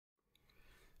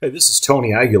Hey, this is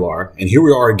Tony Aguilar, and here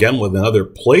we are again with another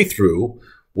playthrough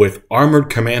with Armored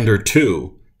Commander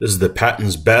II. This is the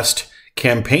Patton's best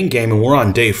campaign game, and we're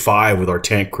on day 5 with our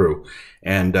tank crew.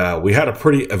 And we had a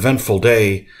pretty eventful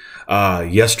day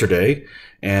yesterday,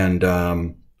 and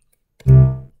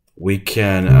we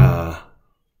can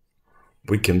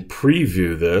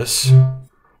preview this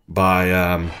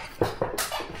by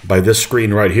this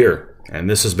screen right here. And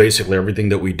this is basically everything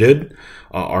that we did.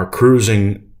 Our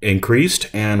cruising increased,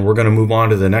 and we're going to move on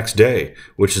to the next day,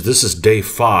 which is this is day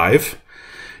 5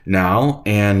 now.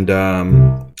 And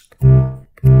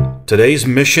today's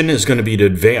mission is going to be to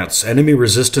advance. Enemy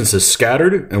resistance is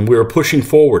scattered, and we are pushing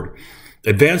forward.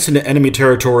 Advance into enemy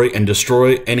territory and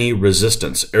destroy any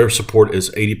resistance. Air support is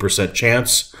 80%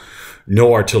 chance.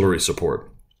 No artillery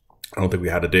support. I don't think we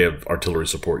had a day of artillery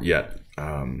support yet.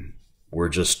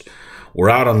 We're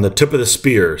out on the tip of the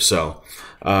spear. So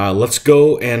let's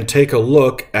go and take a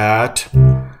look at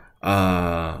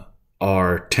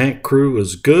our tank crew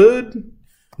is good.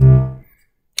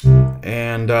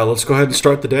 And let's go ahead and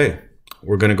start the day.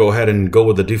 We're going to go ahead and go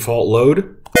with the default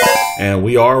load. And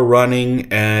we are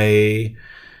running a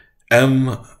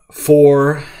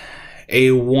M4A1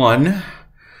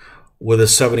 with a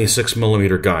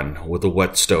 76mm gun with a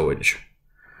wet stowage.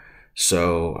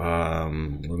 So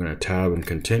we're going to tab and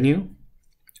continue.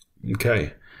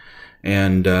 Okay.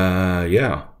 And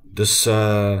yeah, this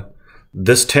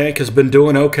tank has been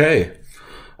doing okay.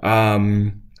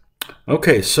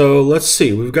 Okay, so let's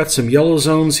see. We've got some yellow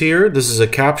zones here. This is a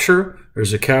capture.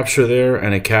 There's a capture there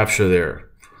and a capture there.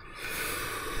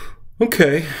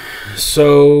 Okay,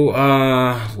 so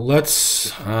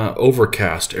let's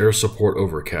overcast. Air support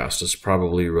overcast is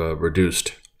probably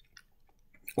reduced,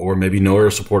 or maybe no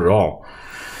air support at all.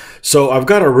 So I've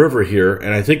got a river here,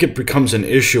 and I think it becomes an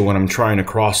issue when I'm trying to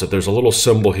cross it. There's a little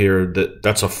symbol here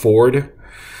that's a ford.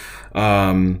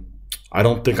 I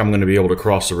don't think I'm going to be able to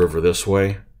cross the river this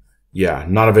way. Yeah,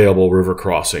 not available river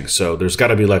crossing. So there's got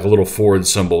to be like a little ford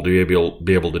symbol to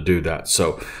be able to do that.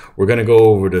 So we're going to go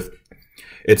over to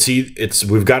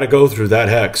we've got to go through that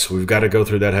hex. We've got to go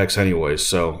through that hex anyways.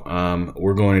 So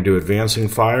we're going to do advancing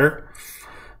fire.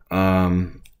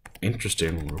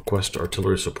 Interesting. Request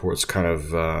artillery support's kind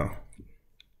of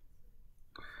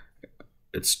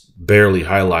it's barely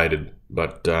highlighted,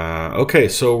 but okay.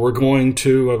 So we're going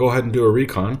to go ahead and do a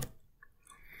recon.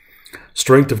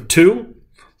 Strength of 2.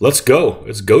 Let's go.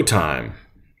 It's go time.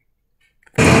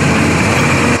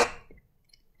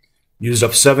 Used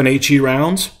up 7 HE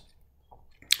rounds.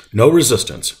 No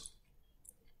resistance.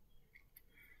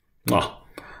 Oh,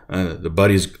 the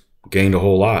buddies gained a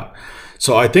whole lot.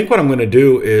 So I think what I'm going to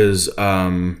do is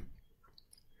I've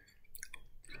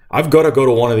got to go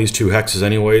to one of these 2 hexes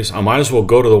anyways. I might as well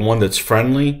go to the one that's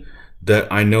friendly,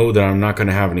 that I know that I'm not going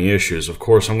to have any issues. Of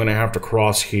course, I'm going to have to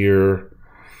cross here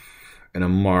in a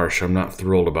marsh. I'm not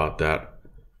thrilled about that.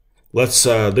 Let's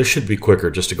this should be quicker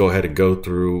just to go ahead and go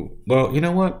through. Well, you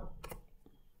know what?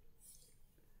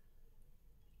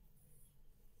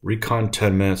 Recon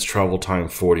 10 minutes, travel time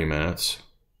 40 minutes.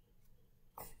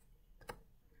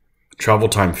 Travel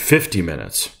time 50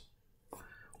 minutes.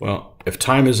 Well, if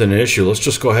time isn't an issue, let's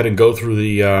just go ahead and go through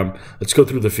the let's go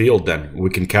through the field then. We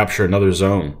can capture another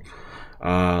zone.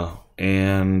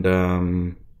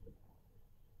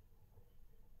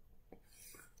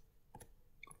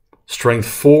 Strength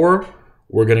 4,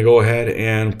 we're going to go ahead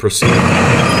and proceed.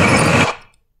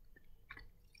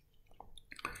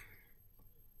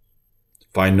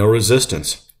 Find no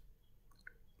resistance.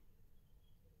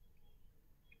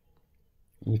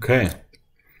 Okay.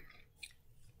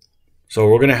 So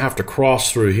we're going to have to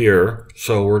cross through here.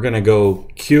 So we're going to go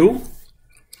Q.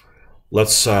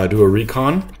 Let's do a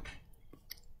recon.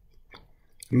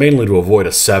 Mainly to avoid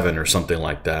a 7 or something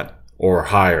like that. Or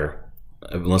higher.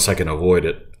 Unless I can avoid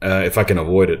it. If I can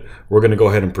avoid it. We're going to go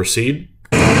ahead and proceed.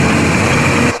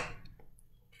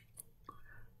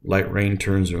 Light rain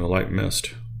turns into a light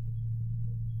mist.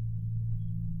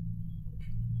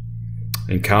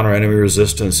 Encounter enemy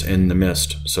resistance in the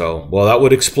mist. So, well, that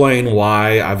would explain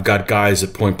why I've got guys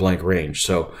at point blank range.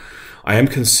 So, I am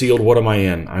concealed. What am I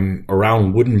in? I'm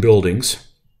around wooden buildings.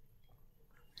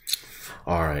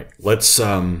 All right, let's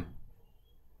button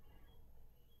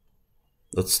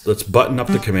up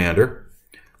the commander.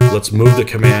 Let's move the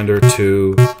commander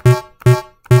to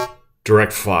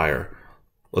direct fire.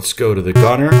 Let's go to the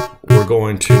gunner. We're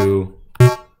going to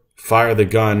fire the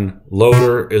gun.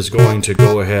 Loader is going to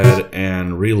go ahead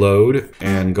and reload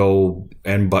and go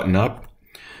and button up.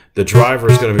 The driver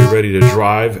is going to be ready to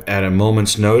drive at a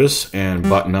moment's notice and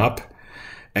button up.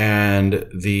 And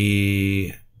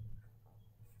the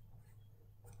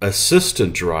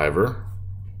assistant driver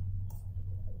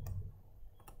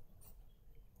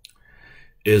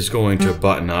is going to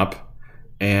button up,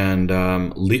 and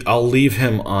I'll leave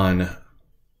him on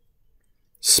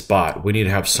spot. We need to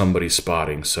have somebody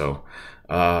spotting. So,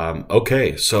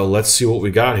 okay, so let's see what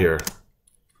we got here.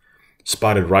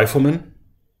 Spotted rifleman.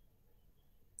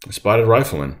 Spotted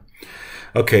rifleman.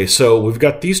 Okay, so we've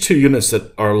got these two units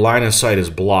that our line of sight is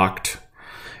blocked,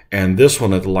 and this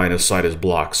one at the line of sight is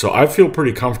blocked. So I feel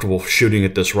pretty comfortable shooting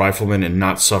at this rifleman and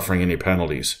not suffering any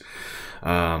penalties.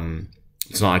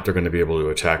 It's not like they're going to be able to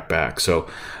attack back. So,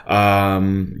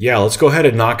 yeah, let's go ahead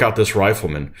and knock out this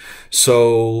rifleman.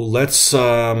 So let's,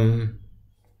 yeah,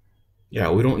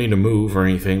 we don't need to move or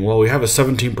anything. Well, we have a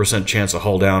 17% chance of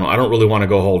hull down. I don't really want to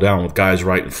go hull down with guys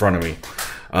right in front of me.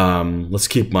 Let's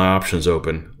keep my options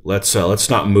open. Let's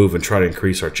not move and try to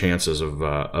increase our chances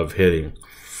of hitting.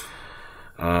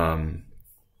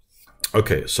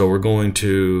 Okay, so we're going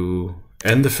to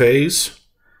end the phase.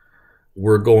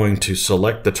 We're going to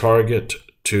select the target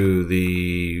to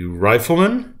the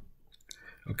rifleman.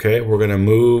 Okay, we're going to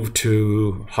move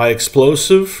to high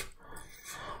explosive,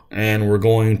 and we're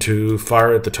going to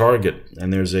fire at the target.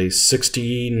 And there's a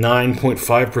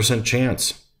 69.5%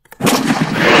 chance.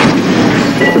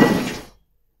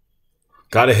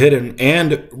 Got to hit him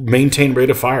and maintain rate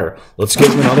of fire. Let's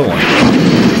give him another one.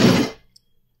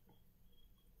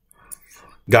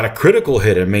 Got a critical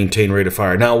hit and maintain rate of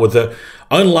fire. Now, with the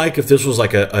unlike if this was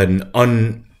like a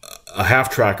half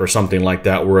track or something like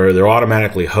that, where they're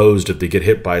automatically hosed if they get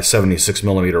hit by a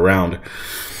 76mm round,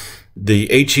 the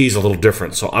HE is a little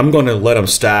different. So I'm going to let them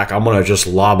stack. I'm going to just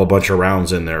lob a bunch of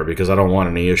rounds in there because I don't want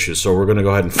any issues. So we're going to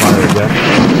go ahead and fire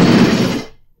again,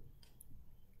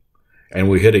 and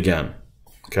we hit again.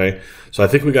 Okay, so I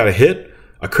think we got a hit,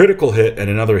 a critical hit, and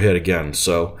another hit again.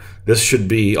 So this should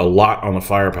be a lot on the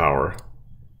firepower.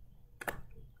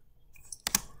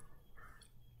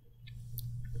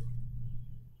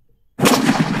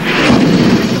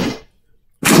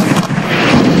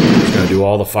 It's going to do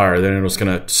all the fire. Then it was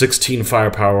going to 16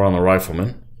 firepower on the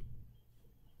rifleman.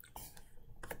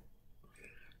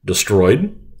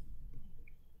 Destroyed.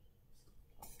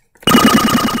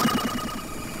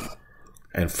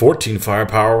 And 14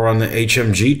 firepower on the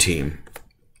HMG team.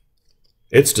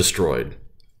 It's destroyed.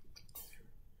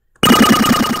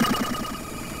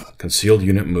 Concealed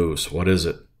unit moves. What is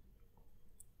it?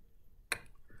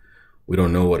 We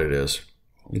don't know what it is.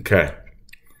 Okay.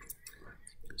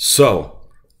 So,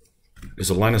 is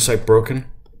the line of sight broken?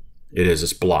 It is.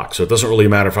 It's blocked. So it doesn't really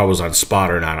matter if I was on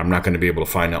spot or not. I'm not going to be able to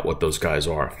find out what those guys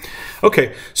are.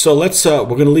 Okay, so let's. We're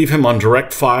going to leave him on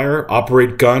direct fire,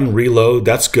 operate gun, reload.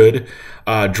 That's good.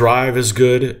 Drive is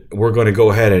good. We're going to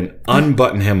go ahead and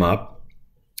unbutton him up.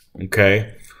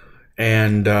 Okay,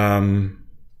 and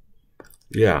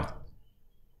yeah,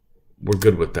 we're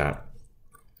good with that.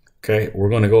 Okay, we're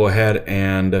going to go ahead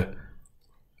and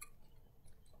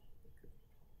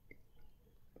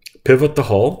pivot the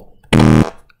hull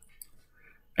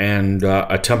and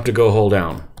attempt to go hull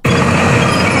down.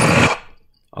 I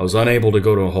was unable to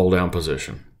go to a hull down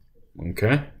position.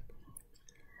 Okay.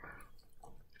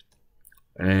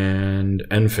 And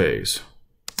end phase.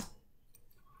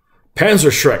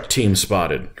 Panzerschreck team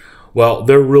spotted. Well,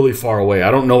 they're really far away.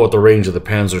 I don't know what the range of the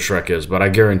Panzerschreck is, but I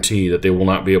guarantee that they will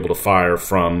not be able to fire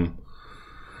from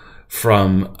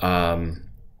 3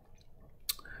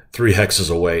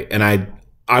 hexes away. And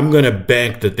I'm going to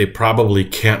bank that they probably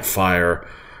can't fire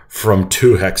from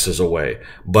 2 hexes away.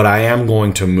 But I am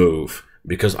going to move,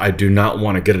 because I do not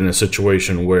want to get in a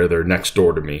situation where they're next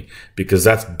door to me, because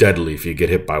that's deadly if you get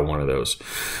hit by one of those.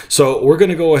 So we're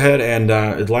going to go ahead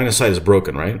and line of sight is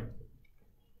broken, right?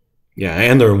 Yeah,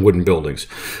 and they're in wooden buildings.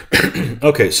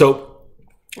 Okay, so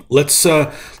let's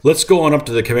go on up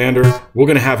to the commander. We're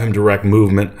going to have him direct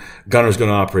movement. Gunner's going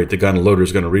to operate the gun.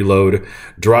 Loader's going to reload.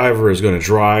 Driver is going to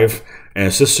drive. And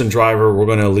assistant driver, we're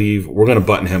going to leave. We're going to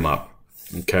button him up.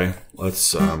 Okay,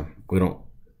 let's. We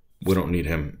don't need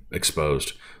him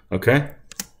exposed. Okay?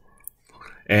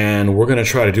 And we're going to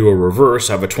try to do a reverse.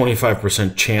 I have a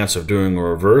 25% chance of doing a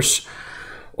reverse.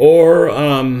 Or,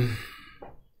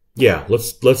 yeah,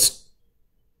 let's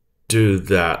do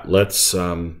that. Let's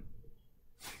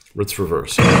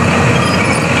reverse.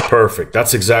 Perfect.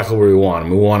 That's exactly where we want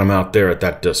him. We want him out there at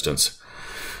that distance.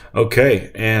 Okay,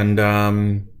 and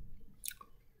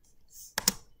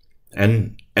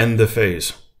end the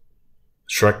phase.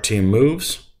 Shrek team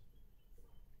moves.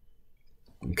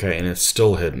 Okay, and it's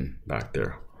still hidden back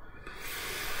there.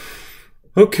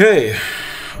 Okay,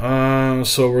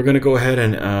 so we're going to go ahead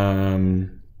and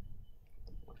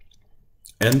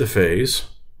end the phase.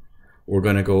 We're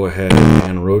going to go ahead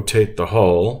and rotate the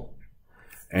hull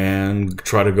and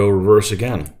try to go reverse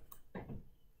again.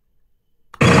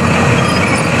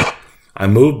 I I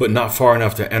moved, but not far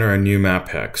enough to enter a new map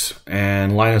hex.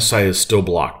 And line of sight is still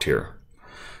blocked here.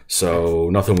 So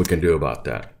nothing we can do about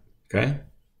that. Okay?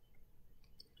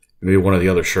 Maybe one of the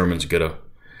other Shermans get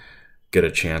a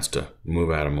chance to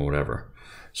move at him or whatever.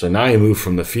 So now you move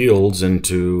from the fields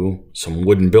into some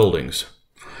wooden buildings.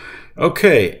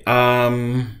 Okay.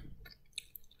 Yeah,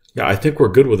 I think we're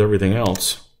good with everything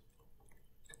else.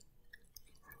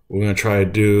 We're going to try to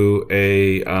do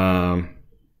a...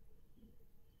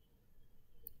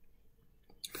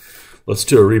 let's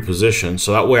do a reposition.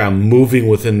 So that way I'm moving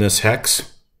within this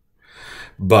hex.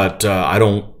 But I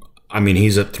mean,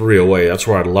 he's at 3 away. That's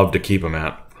where I'd love to keep him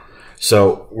at.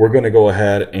 So we're going to go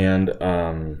ahead and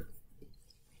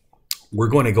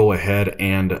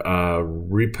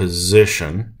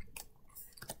reposition.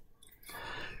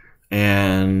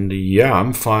 And yeah,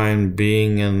 I'm fine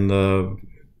being in the...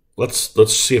 Let's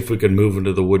see if we can move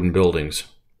into the wooden buildings.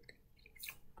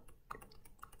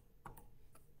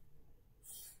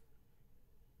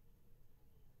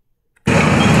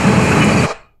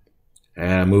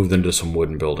 And I moved into some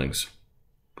wooden buildings.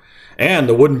 And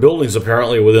the wooden buildings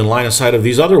apparently are within line of sight of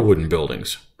these other wooden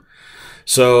buildings.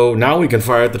 So now we can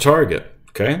fire at the target.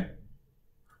 Okay?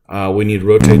 We need to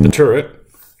rotate the turret.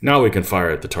 Now we can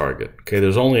fire at the target. Okay,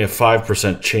 there's only a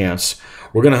 5% chance.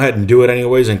 We're going to go ahead and do it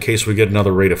anyways in case we get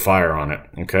another rate of fire on it.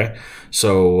 Okay?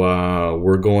 So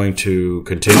we're going to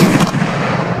continue.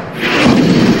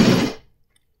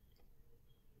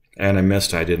 And I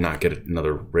missed. I did not get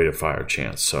another rate of fire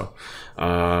chance. So,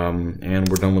 and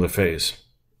we're done with the phase.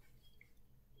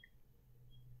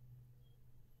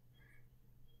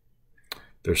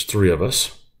 There's 3 of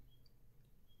us.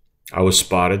 I was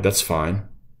spotted. That's fine.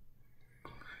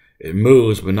 It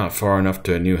moves, but not far enough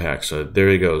to a new hex. So there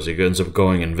he goes. He ends up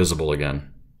going invisible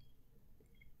again.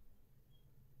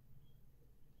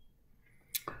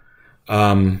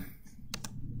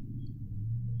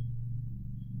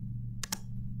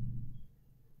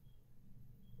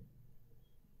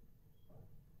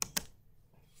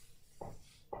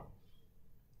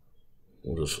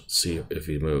 We'll just see if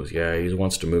he moves. Yeah, he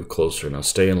wants to move closer. Now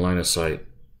stay in line of sight.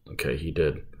 Okay, he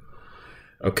did.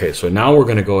 Okay, so now we're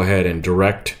going to go ahead and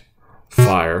direct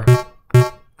fire.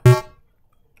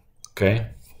 Okay.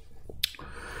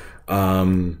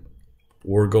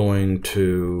 We're going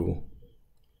to...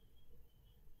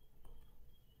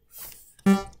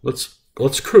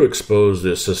 Let's crew expose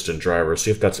the assistant driver,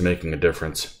 see if that's making a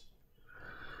difference.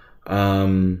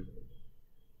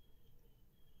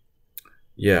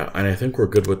 Yeah, and I think we're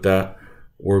good with that.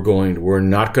 We're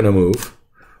not going to move.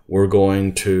 We're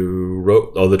going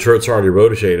to... the turret's already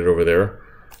rotated over there.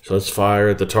 So let's fire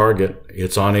at the target.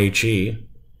 It's on HE.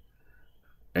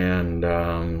 And,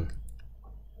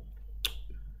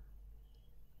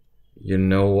 you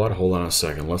know what? Hold on a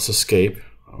second. Let's escape.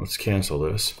 Let's cancel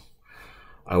this.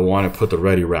 I want to put the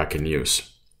ready rack in use.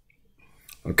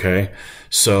 Okay,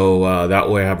 so that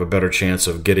way I have a better chance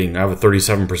of getting... I have a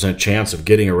 37% chance of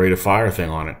getting a rate of fire thing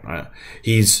on it.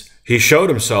 He showed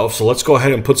himself, so let's go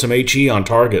ahead and put some HE on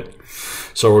target.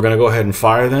 So we're going to go ahead and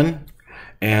fire then.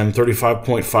 And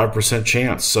 35.5%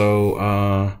 chance. So,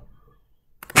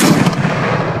 here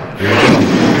we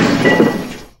go.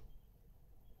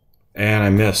 And I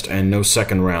missed, and no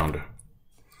second round.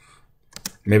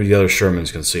 Maybe the other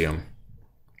Shermans can see him.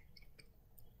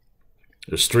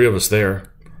 There's 3 of us there.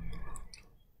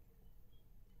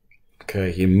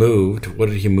 Okay, he moved. What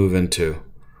did he move into?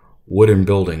 Wooden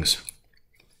buildings.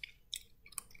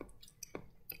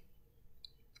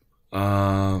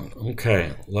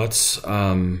 Okay, let's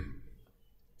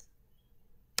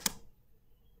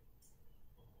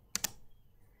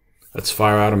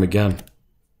fire at him again.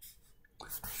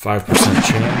 5%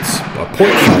 chance, a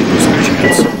 0.5%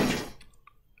 chance.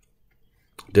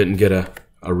 Didn't get a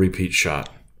repeat shot.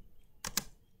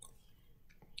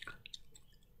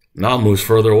 Now it moves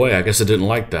further away. I guess it didn't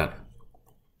like that.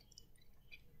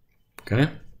 Okay.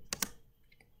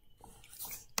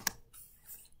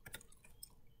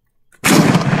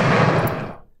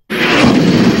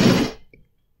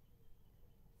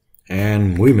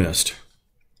 And we missed.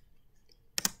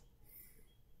 I'm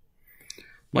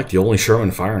like the only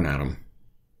Sherman firing at him.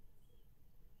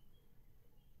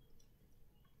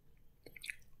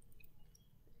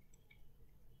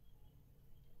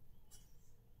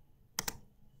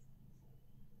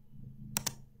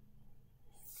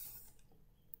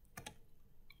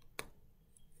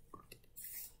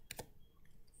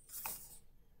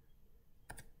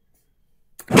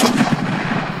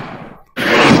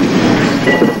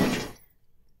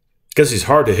 Because he's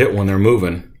hard to hit when they're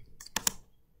moving.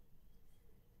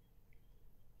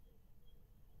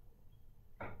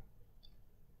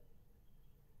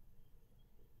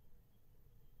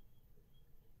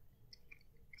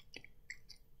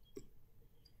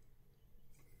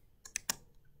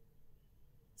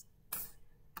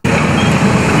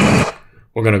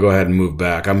 We're going to go ahead and move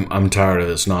back. I'm tired of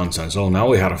this nonsense. Oh, now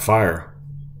we had a fire.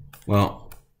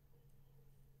 Well,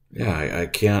 yeah, I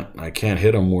can't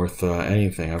hit him worth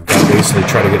anything. I've got to basically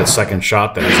try to get a second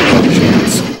shot that has a good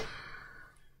chance.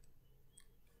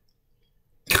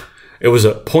 It was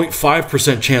a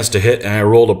 0.5% chance to hit, and I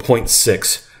rolled a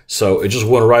 0.6. So it just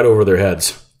went right over their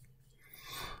heads.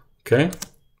 Okay.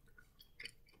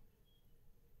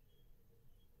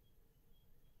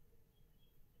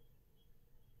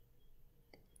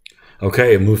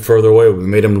 Okay, it moved further away. We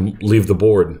made him leave the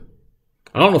board.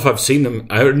 I don't know if I've seen them.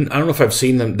 I don't know if I've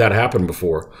seen them that happen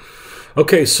before.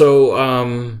 Okay, so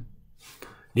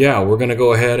yeah, we're gonna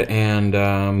go ahead and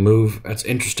move. That's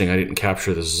interesting. I didn't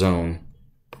capture this zone.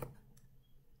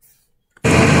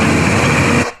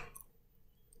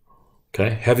 Okay,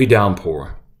 heavy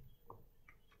downpour.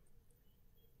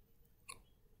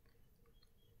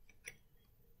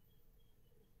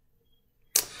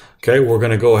 Okay, we're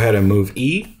gonna go ahead and move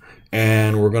E.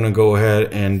 And we're going to go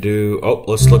ahead and do... Oh,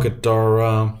 let's look at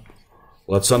our...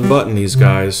 let's unbutton these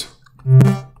guys.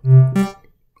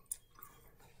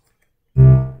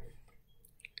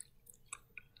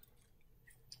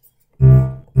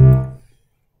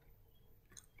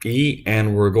 E,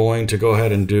 and we're going to go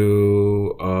ahead and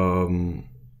do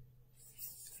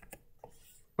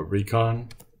a recon.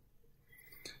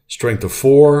 Strength of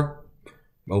 4.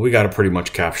 Well, we got to pretty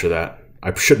much capture that.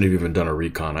 I shouldn't have even done a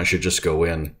recon. I should just go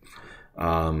in.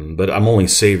 But I'm only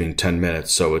saving 10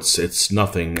 minutes, so it's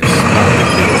nothing. It's not a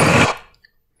big deal.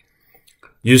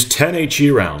 Use 10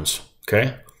 HE rounds,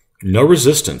 okay? No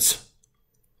resistance.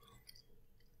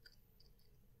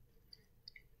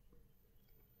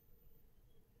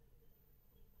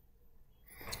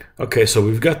 Okay, so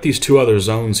we've got these two other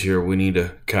zones here we need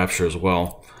to capture as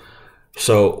well.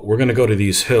 So we're going to go to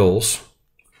these hills,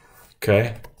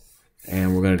 okay?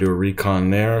 And we're going to do a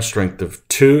recon there, strength of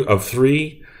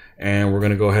 3. And we're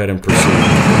going to go ahead and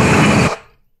proceed.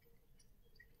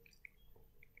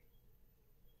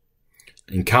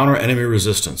 Encounter enemy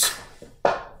resistance.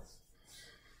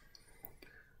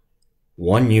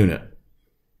 1 unit.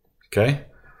 Okay.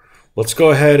 Let's go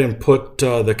ahead and put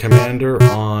the commander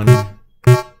on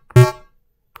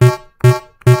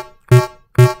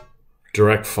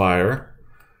direct fire.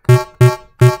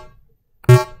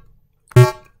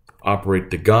 Operate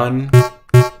the gun.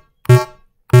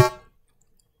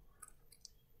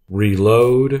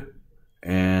 Reload,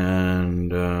 and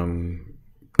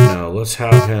no, let's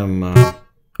have him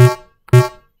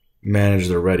manage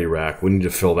the ready rack. We need to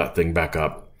fill that thing back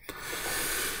up.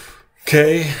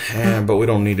 Okay, but we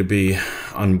don't need to be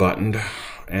unbuttoned.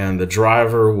 And the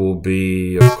driver will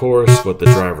be, of course, what the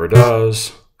driver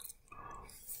does.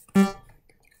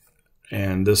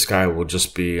 And this guy will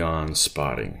just be on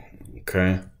spotting.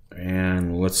 Okay,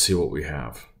 and let's see what we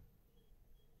have.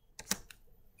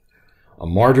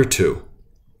 Armoured II.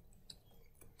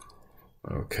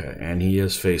 Okay, and he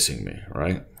is facing me,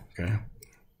 right? Okay.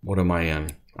 What am I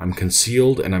in? I'm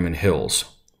concealed and I'm in hills.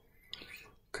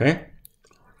 Okay.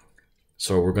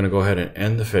 So we're going to go ahead and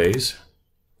end the phase.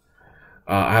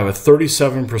 I have a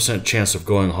 37% chance of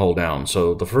going hull down.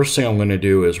 So the first thing I'm going to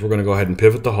do is we're going to go ahead and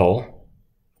pivot the hull.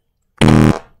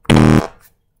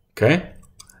 Okay.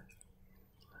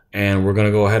 And we're going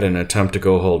to go ahead and attempt to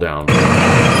go hull down.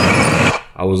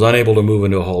 I was unable to move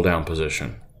into a hull down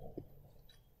position.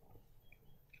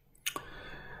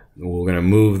 We're going to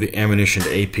move the ammunition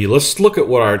to AP. Let's look at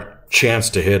what our chance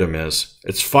to hit him is.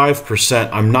 It's 5%.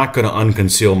 I'm not going to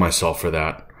unconceal myself for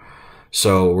that.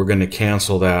 So we're going to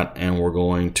cancel that, and we're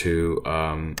going to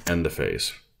end the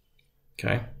phase.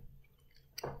 Okay.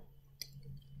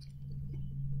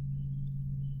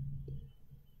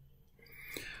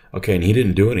 Okay, and he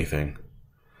didn't do anything.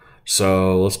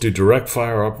 So let's do direct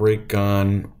fire, operate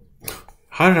gun.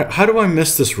 How do I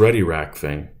miss this ready rack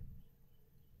thing?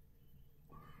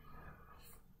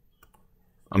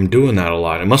 I'm doing that a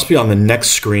lot. It must be on the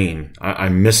next screen.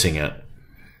 I'm missing it.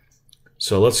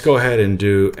 So let's go ahead and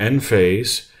do end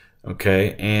phase.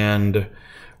 Okay, and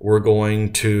we're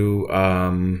going to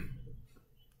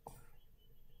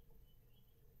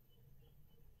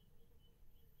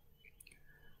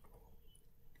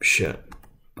shit.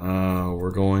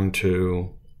 We're going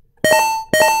to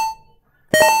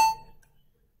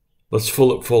let's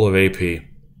fill it full of AP.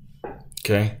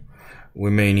 Okay, we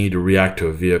may need to react to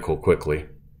a vehicle quickly.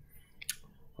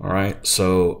 All right,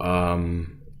 so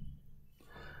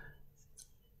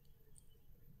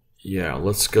yeah,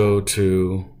 let's go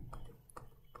to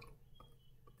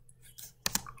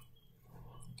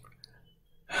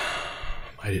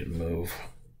I didn't move.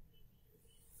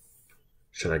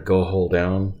 Should I go hold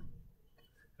down?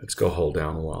 Let's go hold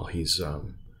down while he's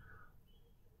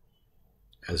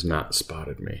has not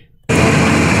spotted me.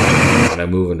 And I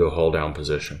move into a hold down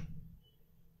position.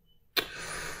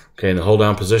 Okay, and the hold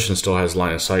down position still has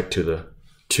line of sight to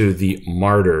the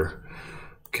martyr.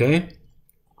 Okay,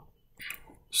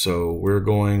 so we're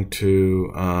going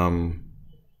to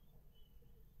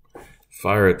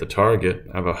fire at the target.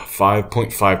 I have a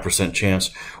 5.5%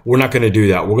 chance. We're not going to do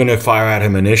that. We're going to fire at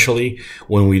him initially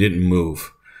when we didn't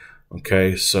move.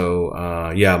 Okay,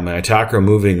 so yeah, my attacker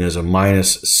moving is a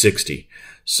minus 60.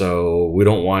 So we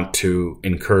don't want to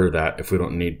incur that if we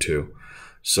don't need to.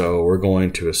 So we're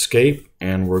going to escape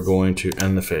and we're going to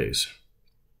end the phase.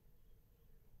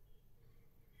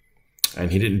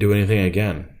 And he didn't do anything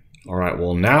again. All right,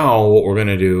 well now what we're going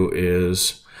to do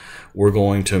is we're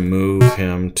going to move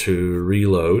him to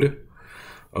reload.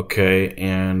 Okay,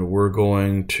 and we're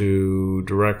going to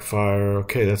direct fire.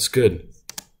 Okay, that's good.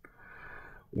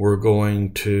 We're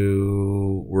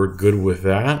good with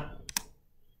that.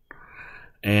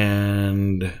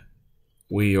 And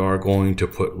we are going to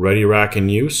put ready rack in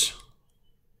use.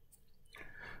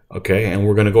 Okay, and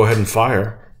we're going to go ahead and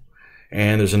fire.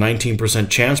 And there's a 19%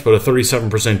 chance, but a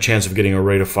 37% chance of getting a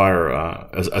rate of fire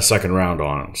a second round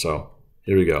on him. So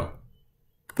here we go.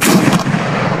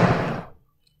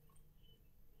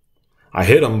 I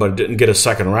hit him, but didn't get a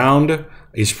second round.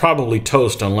 He's probably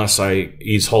toast unless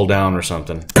he's hold down or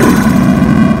something.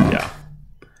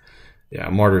 Yeah,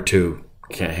 Martyr 2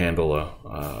 can't handle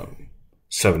a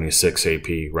 76 AP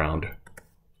round.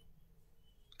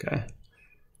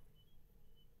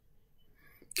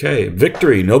 Okay,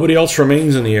 victory. Nobody else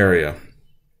remains in the area.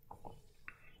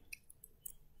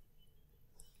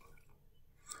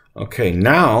 Okay,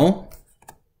 now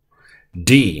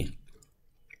D.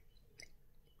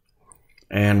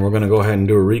 And we're going to go ahead and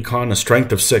do a recon, a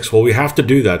strength of 6. Well, we have to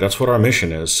do that. That's what our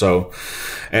mission is. So,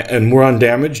 and we're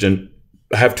undamaged, and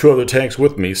I have 2 other tanks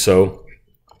with me, so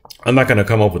I'm not going to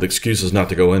come up with excuses not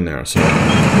to go in there. So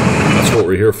that's what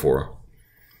we're here for.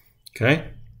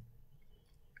 Okay?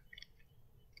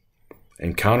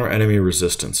 Encounter enemy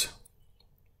resistance.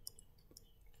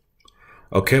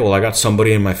 Okay, well, I got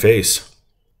somebody in my face.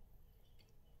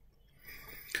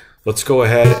 Let's go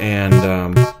ahead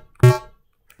and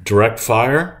direct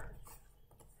fire.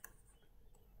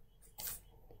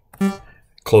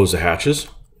 Close the hatches.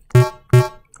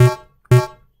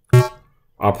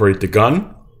 Operate the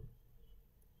gun.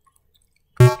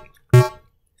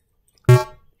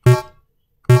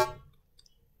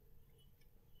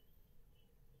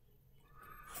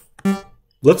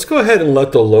 Let's go ahead and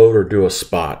let the loader do a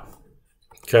spot.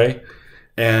 Okay?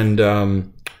 And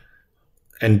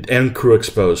crew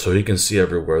expose so he can see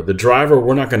everywhere. The driver,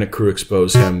 we're not going to crew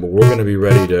expose him, but we're going to be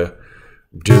ready to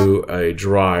do a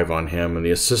drive on him. And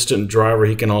the assistant driver,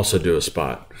 he can also do a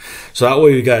spot. So that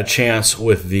way we got a chance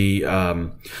with the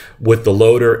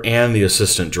loader and the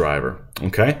assistant driver.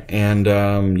 Okay? And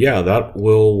yeah, that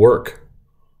will work.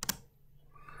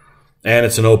 And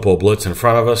it's an Oppo Blitz in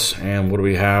front of us. And what do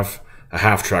we have? A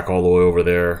half track all the way over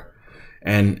there.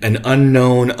 And an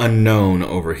unknown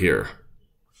over here.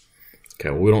 Okay,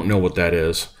 well, we don't know what that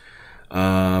is.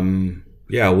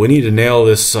 Yeah, we need to nail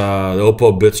this the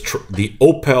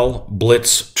Opel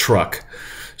Blitz truck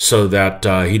so that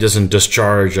he doesn't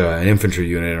discharge an infantry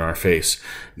unit in our face.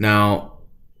 Now,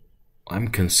 I'm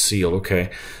concealed.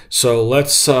 Okay, so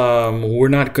let's. We're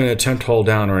not going to attempt hold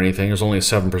down or anything. There's only a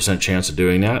 7% chance of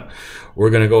doing that. We're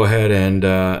going to go ahead and.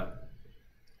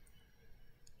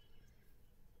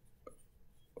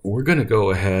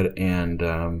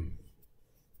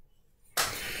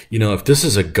 You know, if this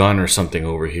is a gun or something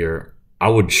over here, I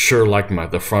would sure like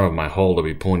the front of my hull to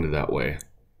be pointed that way.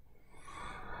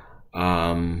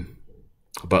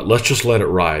 But let's just let it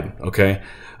ride, okay?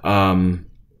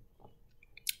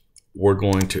 We're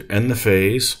going to end the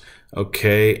phase,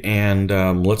 okay? And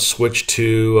let's switch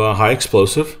to high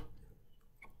explosive.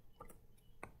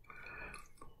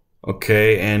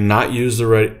 Okay, and not use the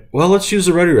ready... Well, let's use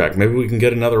the ready rack. Maybe we can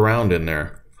get another round in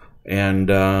there. And,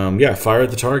 yeah, fire at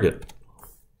the target.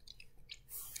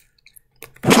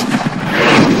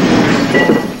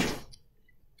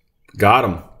 Got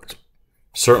him.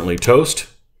 Certainly toast.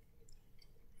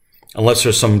 Unless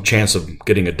there's some chance of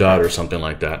getting a dud or something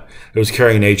like that. It was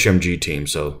carrying an HMG team,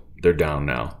 so they're down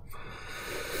now.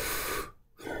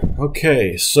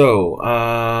 Okay, so,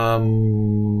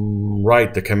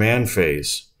 right, the command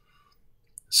phase.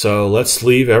 So let's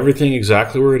leave everything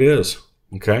exactly where it is,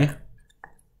 okay?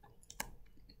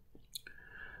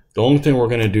 The only thing we're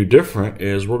going to do different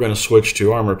is we're going to switch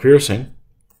to armor piercing.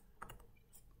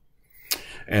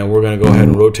 And we're going to go ahead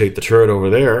and rotate the turret over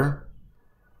there.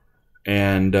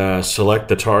 And select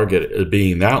the target as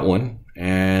being that one.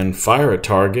 and fire at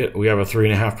target, we have a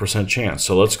 3.5% chance.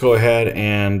 So let's go ahead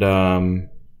and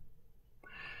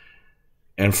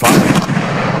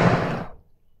fire.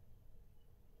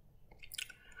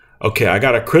 Okay, I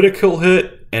got a critical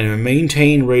hit and a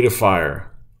maintained rate of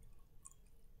fire.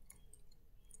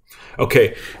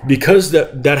 Okay, because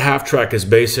that half track is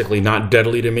basically not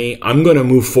deadly to me, I'm going to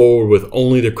move forward with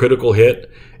only the critical hit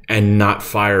and not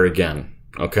fire again.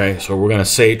 Okay, so we're going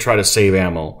to try to save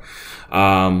ammo.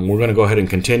 We're going to go ahead and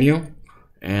continue,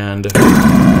 and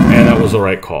that was the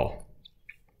right call.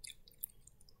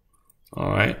 All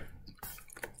right.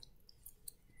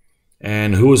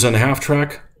 And who was on the half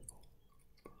track?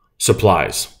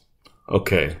 Supplies.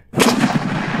 Okay.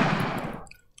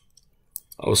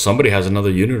 Oh, somebody has another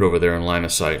unit over there in line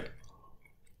of sight.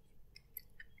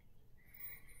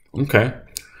 Okay.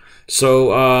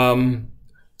 So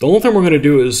the only thing we're going to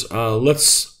do is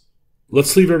let's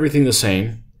leave everything the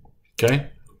same. Okay.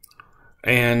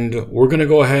 And we're going to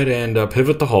go ahead and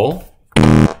pivot the hull.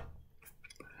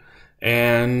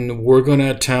 And we're going to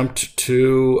attempt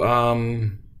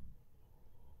to...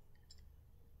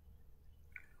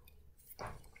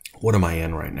 what am I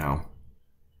in right now?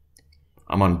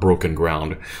 I'm on broken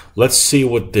ground. Let's see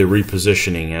what the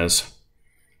repositioning is.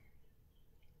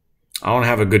 I don't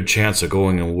have a good chance of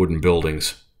going in wooden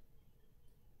buildings.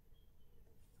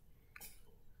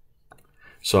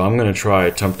 So I'm going to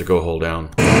attempt to go hull down.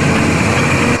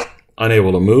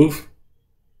 Unable to move.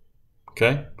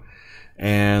 Okay.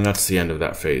 And that's the end of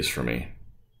that phase for me.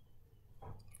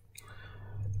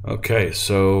 Okay,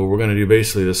 so we're going to do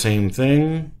basically the same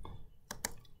thing.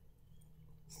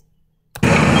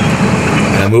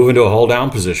 And move into a hull down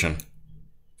position.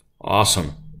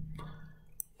 Awesome.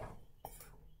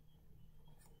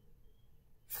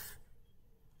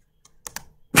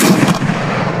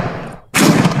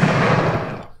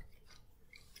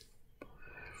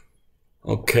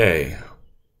 Okay.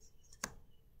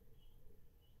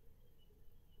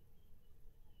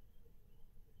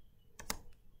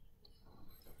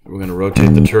 We're going to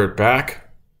rotate the turret back.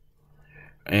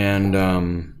 And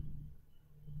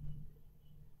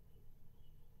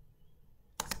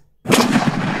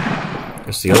I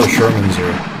guess the other Shermans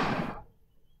are...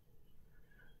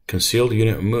 Concealed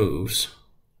unit moves.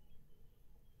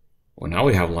 Well, now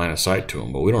we have line of sight to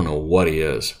him, but we don't know what he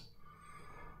is.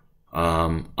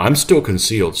 I'm still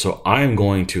concealed, so I'm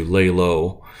going to lay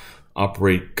low,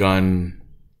 operate gun.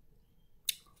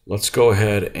 Let's go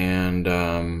ahead and,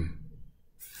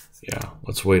 yeah,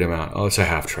 let's wait him out. Oh, it's a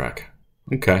half track.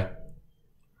 Okay.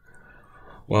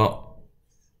 Well,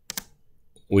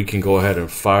 we can go ahead and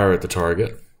fire at the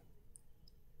target.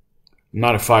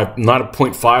 Not a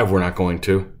 0.5, we're not going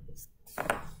to.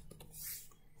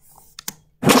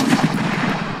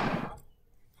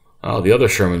 Oh, the other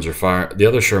Shermans are fired. The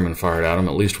other Sherman fired at him,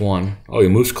 at least one. Oh, he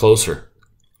moves closer.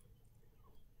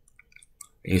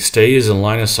 He stays in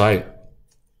line of sight.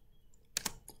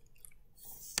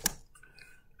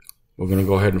 We're going to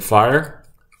go ahead and fire.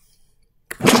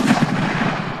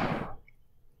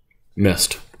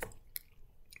 Missed.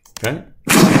 Okay.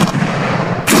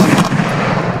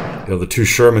 The other two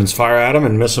Shermans fire at him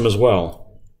and miss him as well.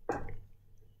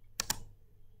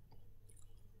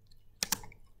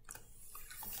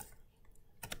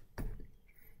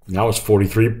 Now it's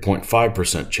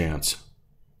 43.5% chance.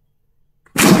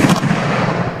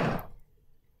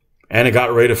 And it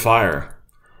got rate of fire.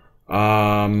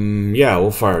 Yeah,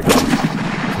 we'll fire again.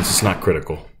 Since it's not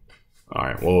critical.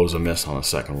 Alright, well, it was a miss on the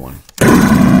second one.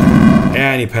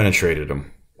 And he penetrated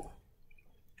him.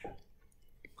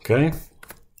 Okay.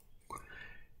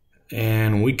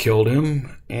 And we killed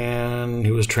him. And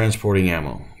he was transporting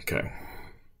ammo. Okay.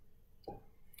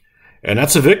 And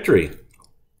that's a victory.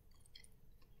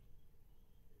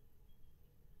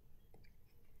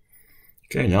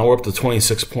 Okay, now we're up to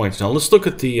 26 points. Now let's look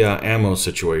at the ammo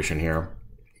situation here.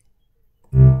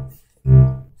 I'm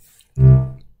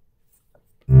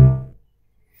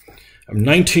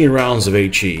 19 rounds of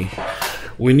HE.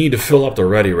 We need to fill up the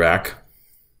ready rack.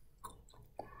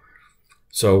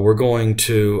 So we're going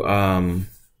to...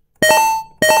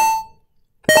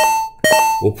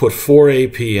 we'll put 4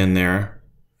 AP in there.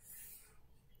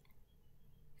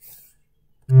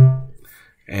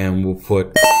 And we'll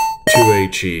put 2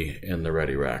 HE in the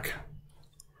ready rack.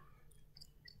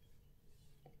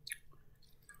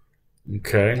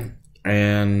 Okay,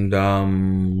 and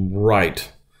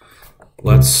right.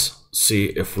 Let's see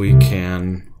if we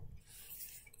can.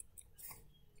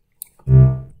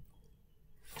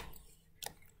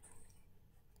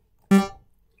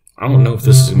 I don't know if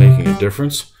this is making a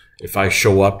difference. If I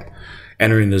show up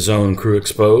entering the zone crew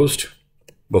exposed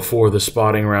before the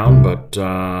spotting round, but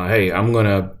hey, I'm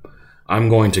gonna I'm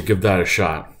going to give that a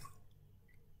shot.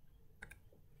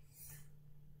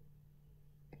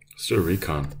 Let's do a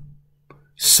recon.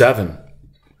 7.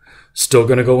 Still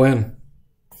going to go in.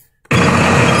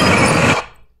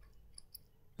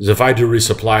 If I do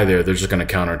resupply there, they're just going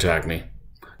to counterattack me.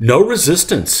 No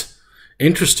resistance.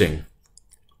 Interesting.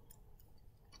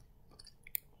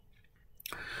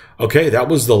 Okay, that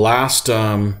was the last...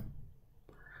 yeah,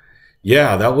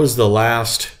 that was the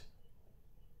last...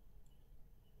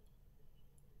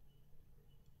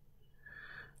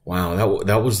 Wow,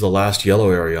 that was the last yellow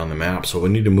area on the map, so we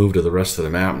need to move to the rest of the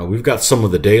map. Now, we've got some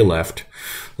of the day left.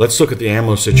 Let's look at the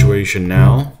ammo situation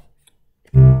now.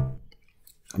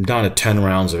 I'm down to 10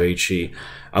 rounds of HE.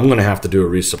 I'm going to have to do a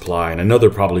resupply, and I know they're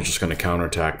probably just going to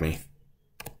counterattack me.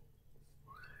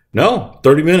 No,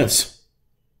 30 minutes.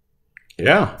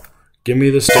 Yeah, give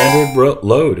me the standard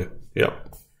load.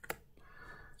 Yep.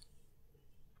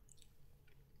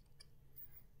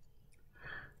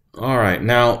 All right,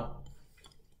 now...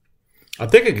 I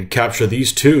think I could capture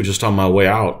these two just on my way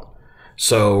out.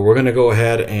 So we're going to go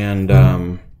ahead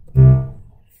and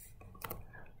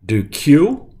do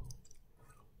Q.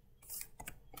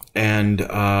 And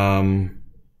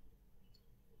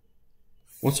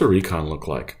what's the recon look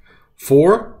like?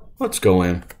 4? Let's go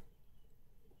in.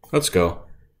 Let's go.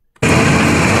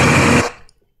 I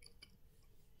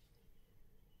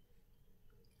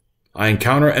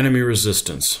encounter enemy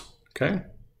resistance. Okay.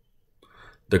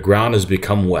 The ground has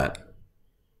become wet.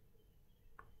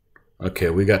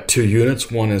 Okay, we got 2 units.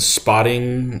 One is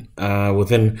spotting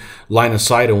within line of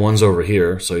sight, and one's over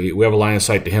here. So we have a line of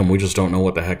sight to him. We just don't know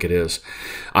what the heck it is.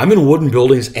 I'm in wooden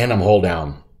buildings, and I'm hull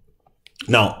down.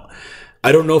 Now,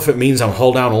 I don't know if it means I'm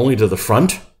hull down only to the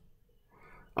front,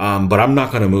 but I'm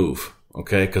not going to move,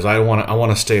 okay? Because I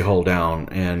want to stay hull down,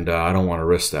 and I don't want to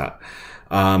risk that.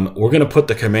 We're going to put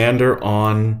the commander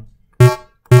on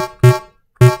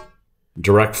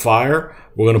direct fire.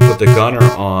 We're going to put the gunner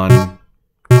on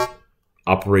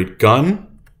operate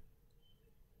gun.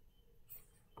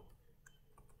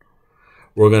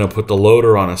 We're going to put the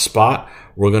loader on a spot.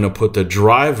 We're going to put the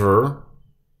driver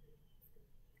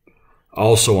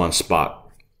also on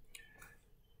spot.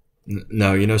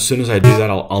 No, you know, as soon as I do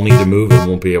that, I'll need to move and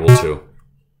won't be able to.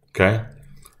 Okay?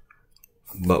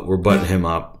 But we're butting him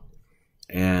up.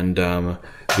 And the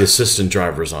assistant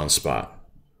driver's on spot.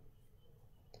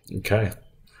 Okay.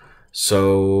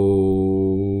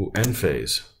 So, end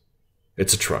phase.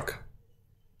 It's a truck.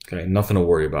 Okay, nothing to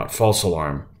worry about. False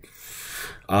alarm.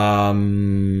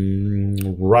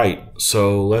 Right,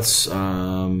 so let's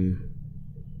end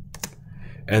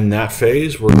that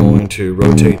phase. We're going to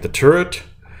rotate the turret.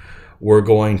 We're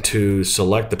going to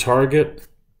select the target.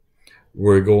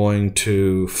 We're going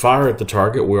to fire at the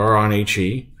target. We are on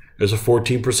HE. There's a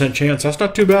 14% chance. That's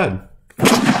not too bad.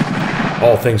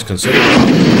 All things considered.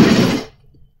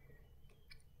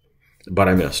 But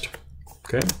I missed.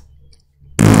 Okay.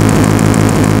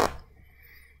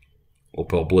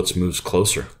 Opel Blitz moves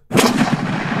closer.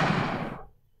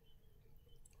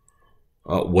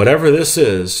 Whatever this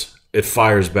is, it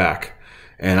fires back.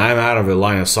 And I'm out of the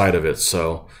line of sight of it.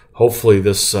 So hopefully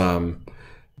this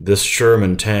this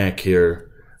Sherman tank here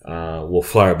will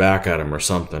fire back at him or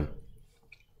something.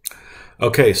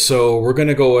 Okay, so we're going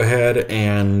to go ahead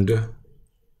and...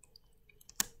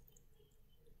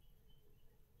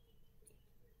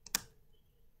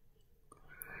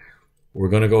 we're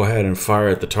going to go ahead and fire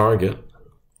at the target.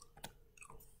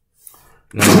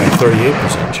 Now we got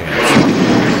 38%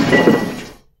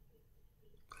 chance.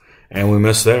 And we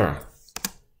missed there.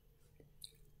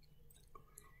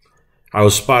 I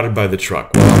was spotted by the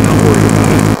truck. Well, I'm not worried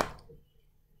about it.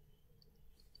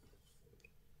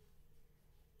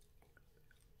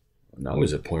 Now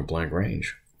he's at point blank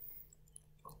range.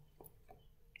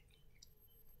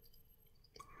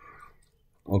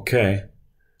 Okay.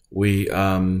 We,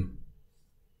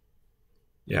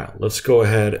 yeah, let's go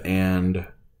ahead and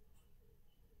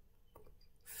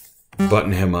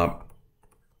button him up.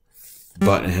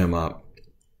 Button him up.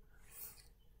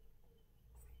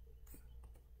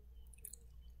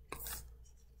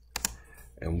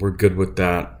 And we're good with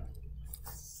that.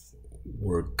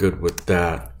 We're good with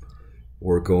that.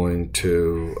 We're going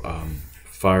to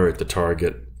fire at the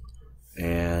target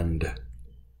and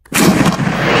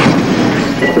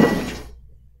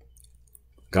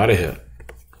got a hit.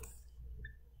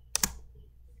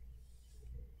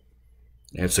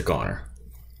 It's a goner.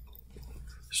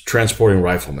 It's transporting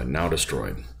rifleman, now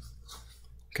destroyed.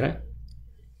 Okay.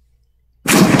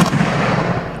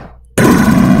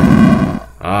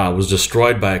 It was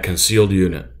destroyed by a concealed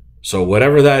unit. So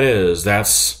whatever that is,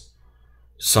 that's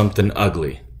something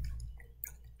ugly.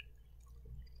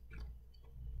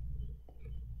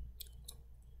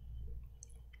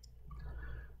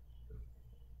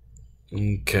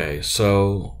 Okay,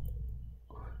 so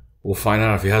we'll find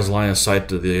out if he has line of sight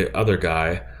to the other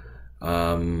guy.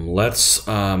 Let's...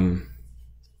 I'm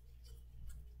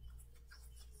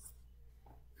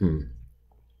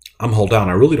hull down.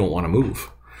 I really don't want to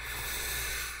move.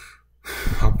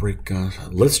 Outbreak.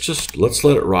 Let's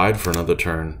let it ride for another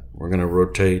turn. We're going to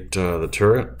rotate the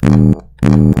turret.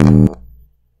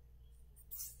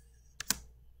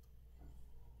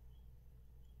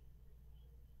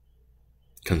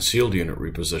 Concealed unit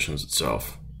repositions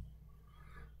itself.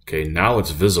 Okay, now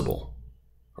it's visible.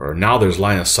 Or now there's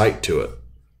line of sight to it.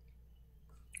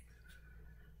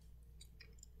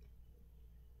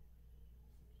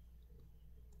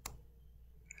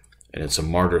 And it's a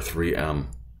Martyr 3M.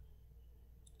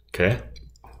 Okay.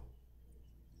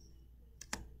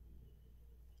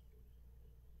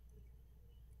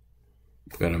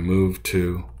 We're going to move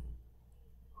to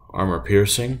armor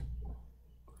piercing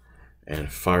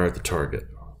and fire at the target.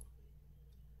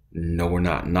 No, we're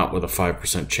not. Not with a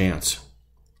 5% chance.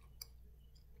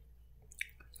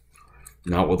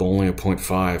 Not with only a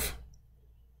 0.5.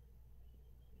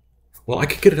 Well, I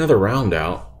could get another round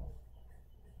out.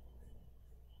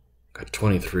 Got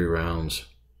 23 rounds.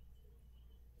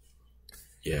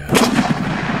 Yeah.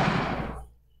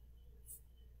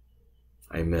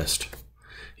 I missed.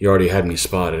 He already had me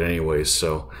spotted anyways,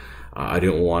 so I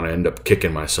didn't want to end up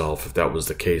kicking myself if that was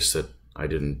the case that I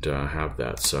didn't have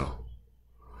that, so.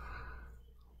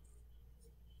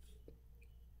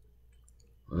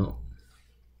 Well.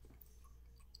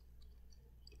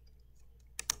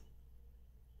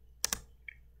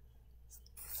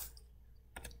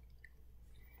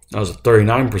 That was a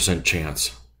 39%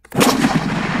 chance.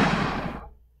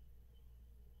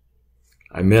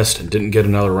 I missed and didn't get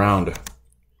another round.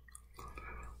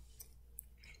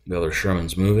 The other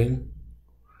Sherman's moving.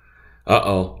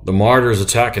 Uh-oh, the Martyr's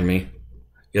attacking me.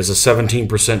 He has a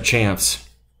 17% chance.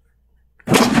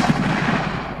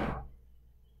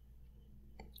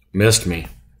 Missed me.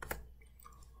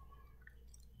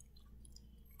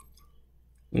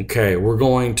 Okay, we're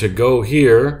going to go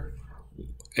here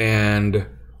and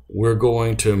we're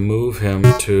going to move him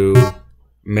to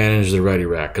manage the ready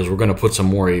rack because we're going to put some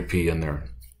more AP in there.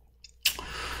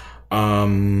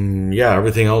 Yeah,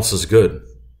 everything else is good.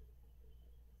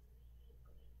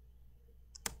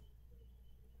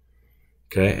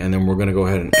 Okay, and then we're going to go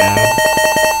ahead and add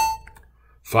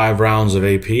 5 rounds of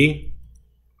AP.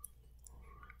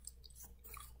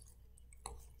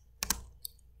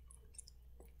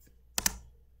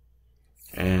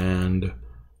 And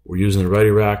we're using the ready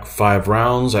rack, 5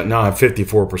 rounds. Now I have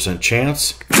 54%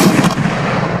 chance.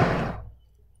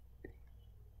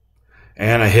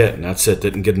 And I hit, and that's it.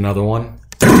 Didn't get another one.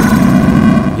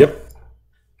 Yep.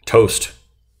 Toast.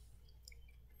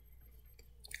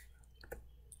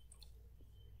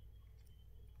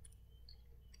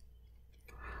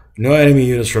 No enemy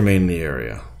units remain in the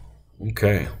area.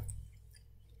 Okay.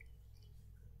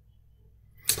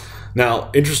 Now,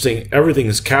 interesting, everything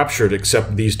is captured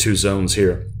except these 2 zones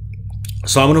here.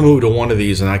 So I'm going to move to one of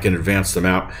these and I can advance the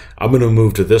map. I'm going to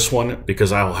move to this one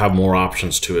because I'll have more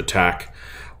options to attack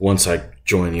once I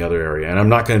join the other area. And I'm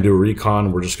not going to do a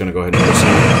recon. We're just going to go ahead and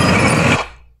proceed.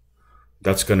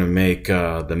 That's going to make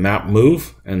the map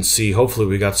move and see. Hopefully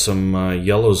we got some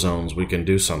yellow zones we can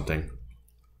do something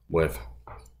with.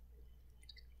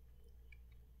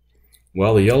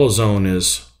 Well, the yellow zone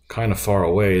is kind of far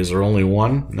away. Is there only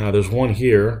one? No, there's one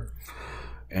here.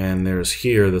 And there's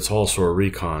here that's also a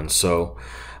recon. So,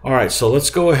 all right, so let's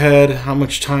go ahead. How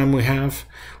much time we have?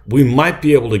 We might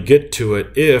be able to get to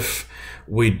it if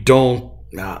we don't.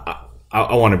 I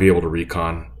want to be able to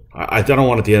recon. I don't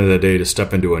want at the end of the day to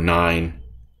step into a 9.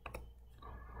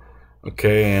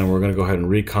 Okay, and we're going to go ahead and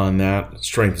recon that.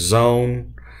 Strength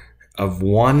zone of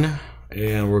 1.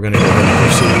 And we're going to go ahead and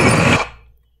proceed.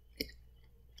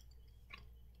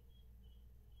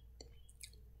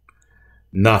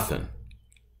 Nothing.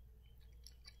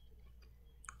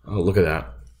 Oh, look at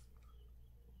that.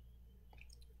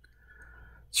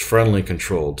 It's friendly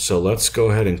controlled. So let's go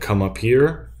ahead and come up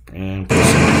here and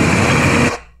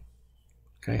proceed.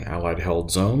 Okay, Allied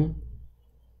held zone.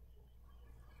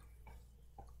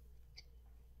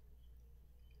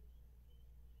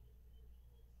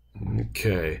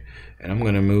 Okay, and I'm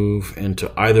going to move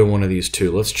into either one of these 2.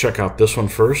 Let's check out this one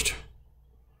first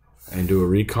and do a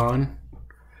recon.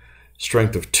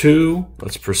 Strength of 2.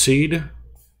 Let's proceed.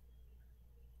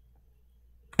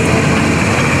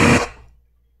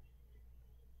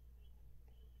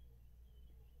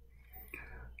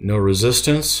 No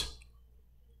resistance.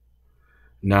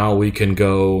 Now we can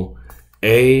go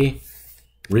A,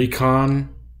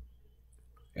 recon,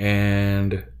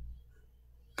 and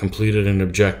completed an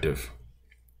objective.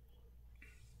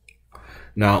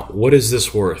 Now, what is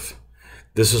this worth?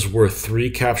 This is worth 3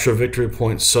 capture victory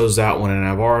points, so's that one, and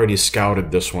I've already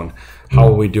scouted this one. How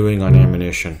are we doing on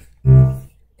ammunition?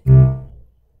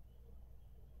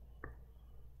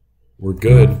 We're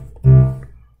good.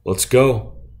 Let's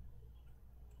go.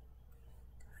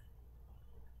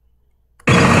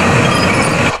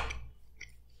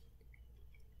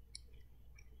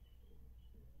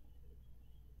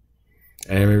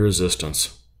 Enemy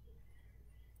resistance.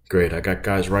 Great, I got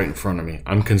guys right in front of me.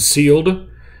 I'm concealed,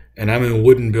 and I'm in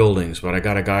wooden buildings, but I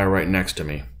got a guy right next to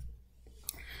me.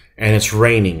 And it's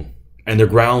raining, and the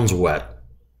ground's wet.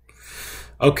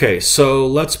 Okay, so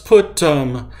let's put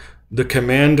the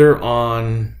commander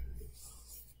on...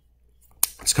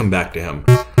 Let's come back to him.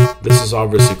 This is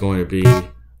obviously going to be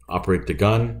operate the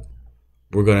gun.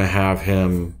 We're going to have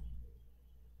him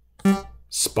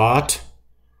spot.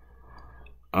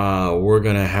 We're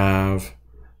going to have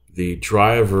the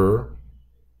driver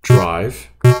drive.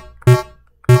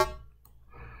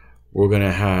 We're going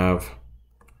to have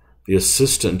the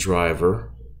assistant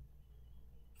driver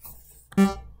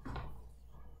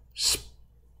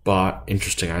spot.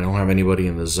 Interesting. I don't have anybody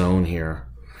in the zone here.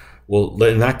 Well,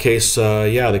 in that case,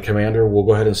 yeah, the commander, we'll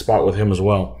go ahead and spot with him as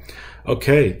well.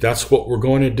 Okay, that's what we're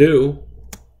going to do.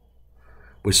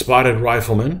 We spotted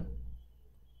rifleman.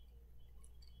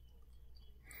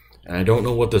 And I don't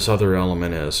know what this other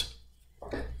element is.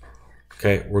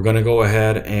 Okay, we're going to go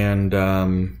ahead and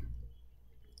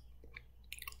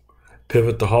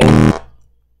pivot the hull.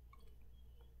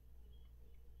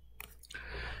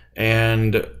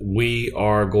 And we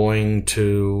are going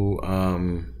to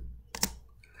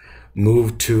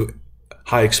move to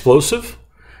high explosive.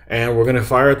 And we're going to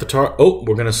fire at the target. Oh,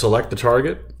 we're going to select the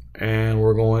target. And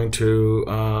we're going to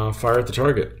fire at the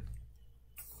target.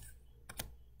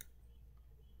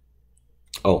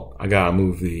 Oh, I gotta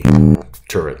move the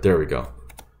turret. There we go.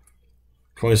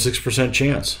 26%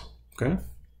 chance. Okay.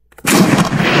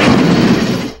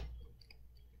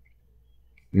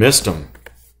 Missed him.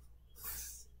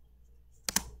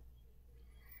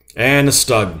 And a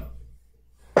stud.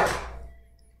 I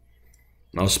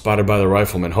was spotted by the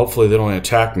rifleman. Hopefully they don't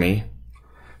attack me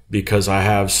because I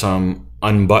have some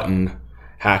unbuttoned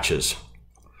hatches.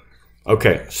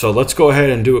 Okay, so let's go ahead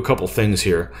and do a couple things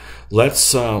here.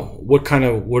 Let's, what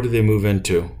do they move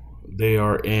into?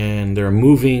 They're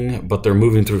moving, but they're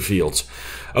moving through fields.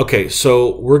 Okay,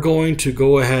 so we're going to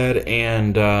go ahead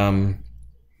and,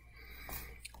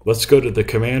 let's go to the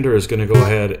commander is going to go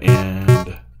ahead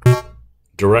and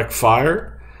direct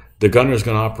fire. The gunner is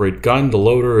going to operate gun. The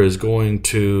loader is going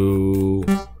to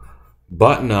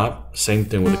button up. Same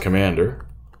thing with the commander.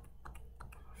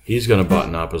 He's going to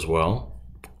button up as well.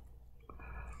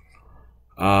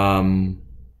 We'll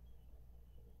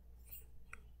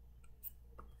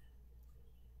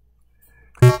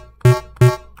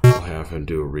have him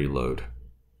do a reload.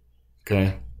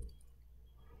 Okay.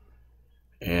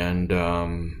 And,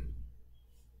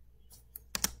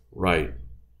 right.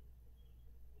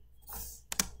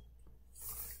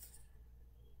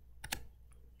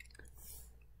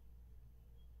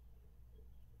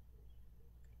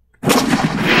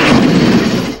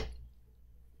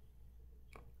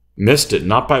 Missed it,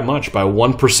 not by much, by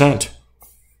 1%.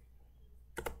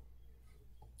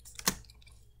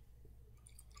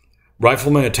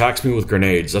 Rifleman attacks me with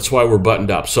grenades. That's why we're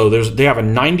buttoned up. So they have a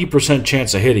 90%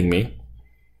 chance of hitting me.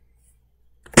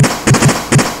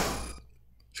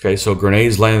 Okay, so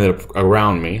grenades landed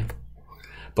around me.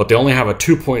 But they only have a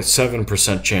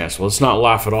 2.7% chance. Well, let's not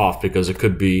laugh it off because it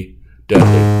could be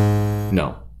deadly.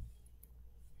 No.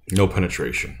 No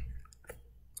penetration.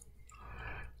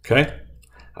 Okay.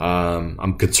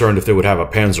 I'm concerned if they would have a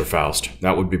Panzerfaust.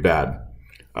 That would be bad.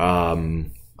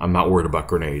 I'm not worried about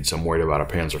grenades. I'm worried about a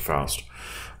Panzerfaust.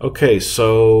 Okay,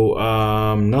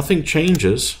 so nothing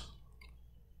changes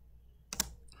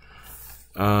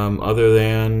other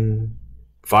than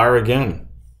fire again.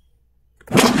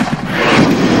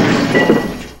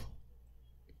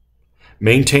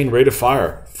 Maintain rate of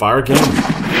fire. Fire again.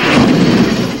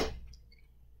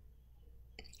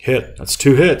 Hit. That's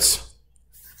 2 hits.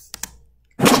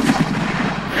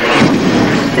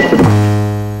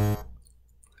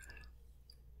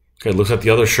 Okay, looks like the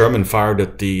other Sherman fired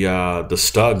at the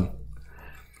stud.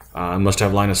 I must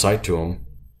have line of sight to him.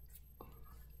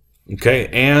 Okay,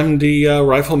 and the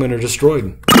riflemen are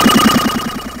destroyed.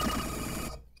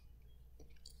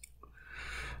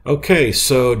 Okay,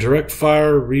 so direct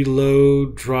fire,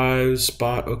 reload, drive,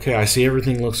 spot. Okay, I see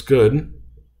everything looks good.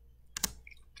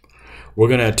 We're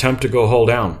going to attempt to go hull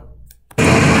down.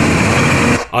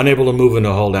 Unable to move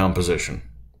into hull down position.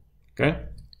 Okay?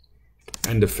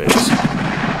 End of phase.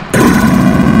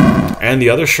 And the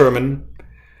other Sherman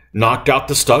knocked out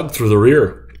the Stug through the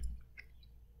rear.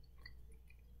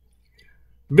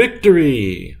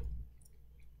 Victory!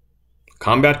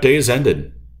 Combat day is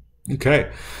ended.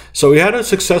 Okay, so we had a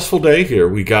successful day here.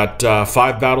 We got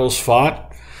 5 battles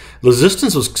fought.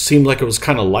 Resistance seemed like it was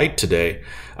kind of light today.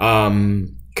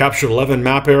 Captured 11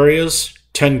 map areas,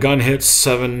 10 gun hits,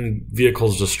 7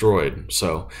 vehicles destroyed.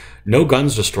 So no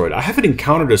guns destroyed. I haven't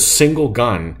encountered a single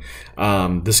gun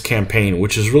this campaign,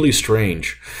 which is really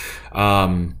strange.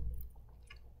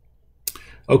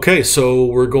 Okay, so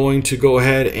we're going to go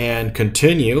ahead and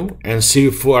continue and see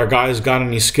if our guys got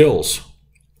any skills.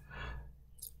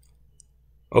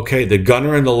 Okay, the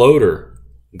gunner and the loader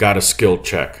got a skill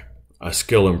check, a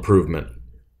skill improvement.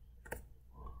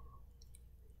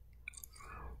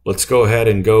 Let's go ahead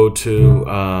and go to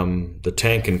the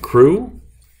tank and crew.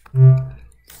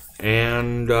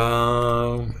 And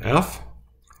F.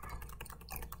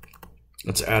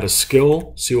 Let's add a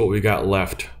skill, see what we got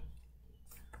left.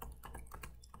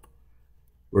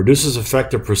 Reduces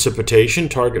effective precipitation,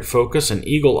 target focus, and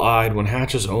eagle-eyed when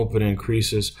hatches open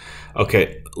increases.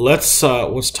 Okay, let's,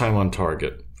 what's time on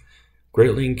target?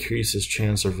 Greatly increases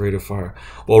chance of rate of fire.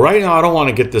 Well, right now I don't want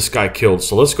to get this guy killed,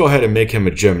 so let's go ahead and make him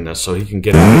a gymnast so he can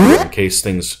get out of here in case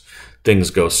things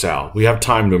go south. We have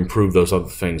time to improve those other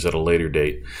things at a later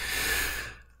date.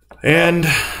 And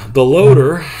the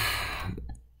loader,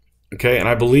 okay, and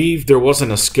I believe there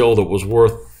wasn't a skill that was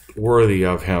worthy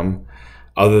of him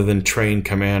other than trained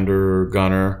commander,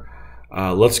 gunner.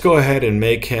 Let's go ahead and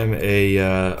make him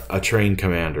a trained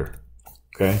commander.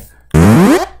 Okay.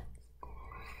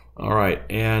 All right,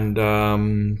 and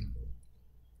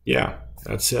yeah,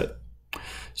 that's it.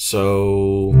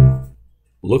 So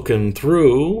looking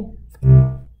through,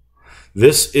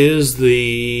 this is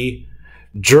the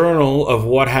journal of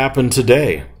what happened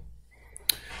today.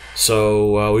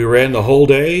 So we ran the whole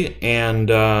day, and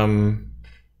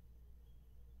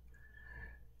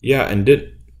yeah, and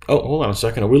oh, hold on a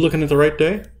second. Are we looking at the right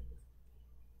day?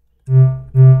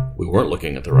 We weren't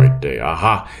looking at the right day.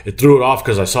 Aha. It threw it off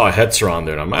because I saw a Hetzer on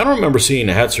there. I don't remember seeing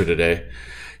a Hetzer today.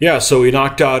 Yeah, so we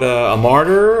knocked out a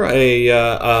Martyr,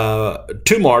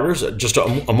 2 Martyrs, just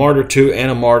a Martyr 2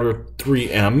 and a Martyr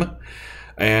 3M,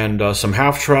 and some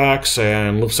half-tracks,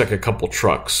 and looks like a couple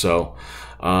trucks. So,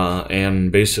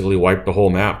 and basically wiped the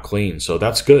whole map clean. So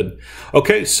that's good.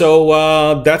 Okay,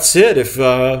 so that's it. If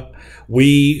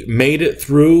we made it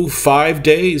through 5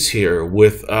 days here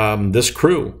with this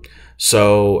crew.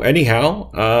 So anyhow,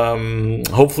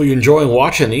 hopefully you enjoy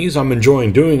watching these. I'm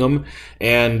enjoying doing them.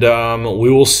 And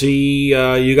we will see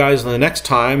you guys the next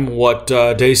time what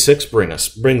day 6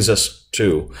 brings us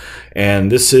to.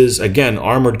 And this is, again,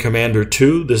 Armored Commander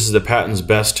II. This is the Patton's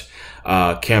Best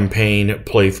campaign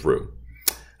playthrough.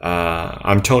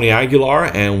 I'm Tony Aguilar,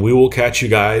 and we will catch you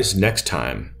guys next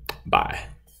time. Bye.